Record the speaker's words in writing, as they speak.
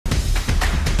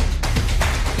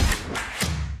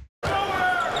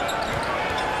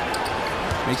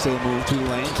Makes a little move to the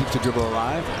lane, keeps the dribble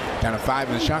alive. Down to 5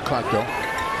 in the shot clock, though.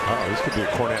 Oh, this could be a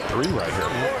cornet 3 right here.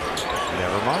 Yeah.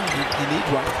 Never mind. He needs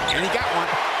one, and he got one.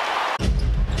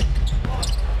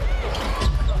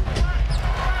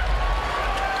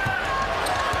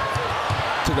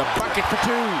 To the bucket for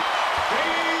 2.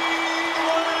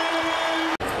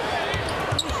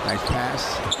 Nice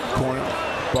pass, corner,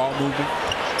 ball movement.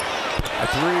 A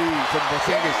 3 from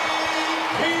Porzingis.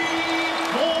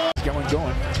 He's got one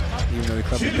going, even though the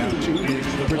club is down 2. Here's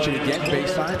Pritchard again,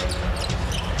 baseline.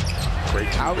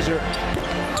 Great HAUSER,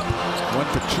 1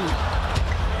 for 2.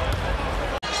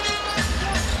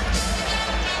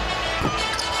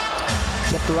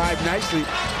 Kept alive nicely.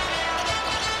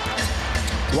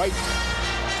 White.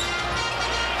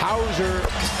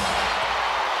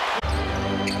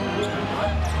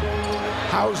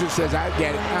 HAUSER says, I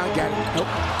get it, I got it. Nope.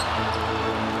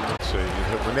 So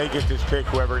when they get this pick,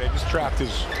 whoever, this draft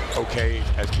is okay,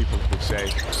 as people would say.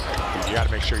 You got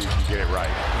to make sure you can get it right.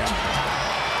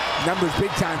 Yeah. Numbers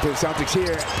big time for the Celtics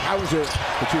here. HAUSER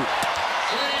for 2.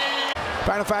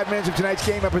 Final 5 minutes of tonight's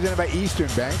game are presented by Eastern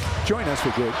Bank. Join us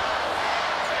for good.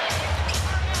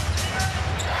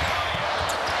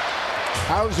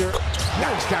 HAUSER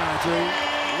knocks down a 3.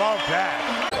 Love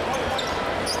that.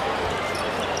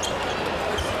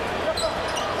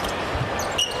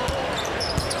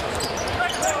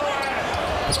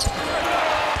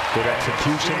 Good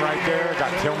execution right there.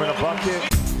 Got Tillman a bucket.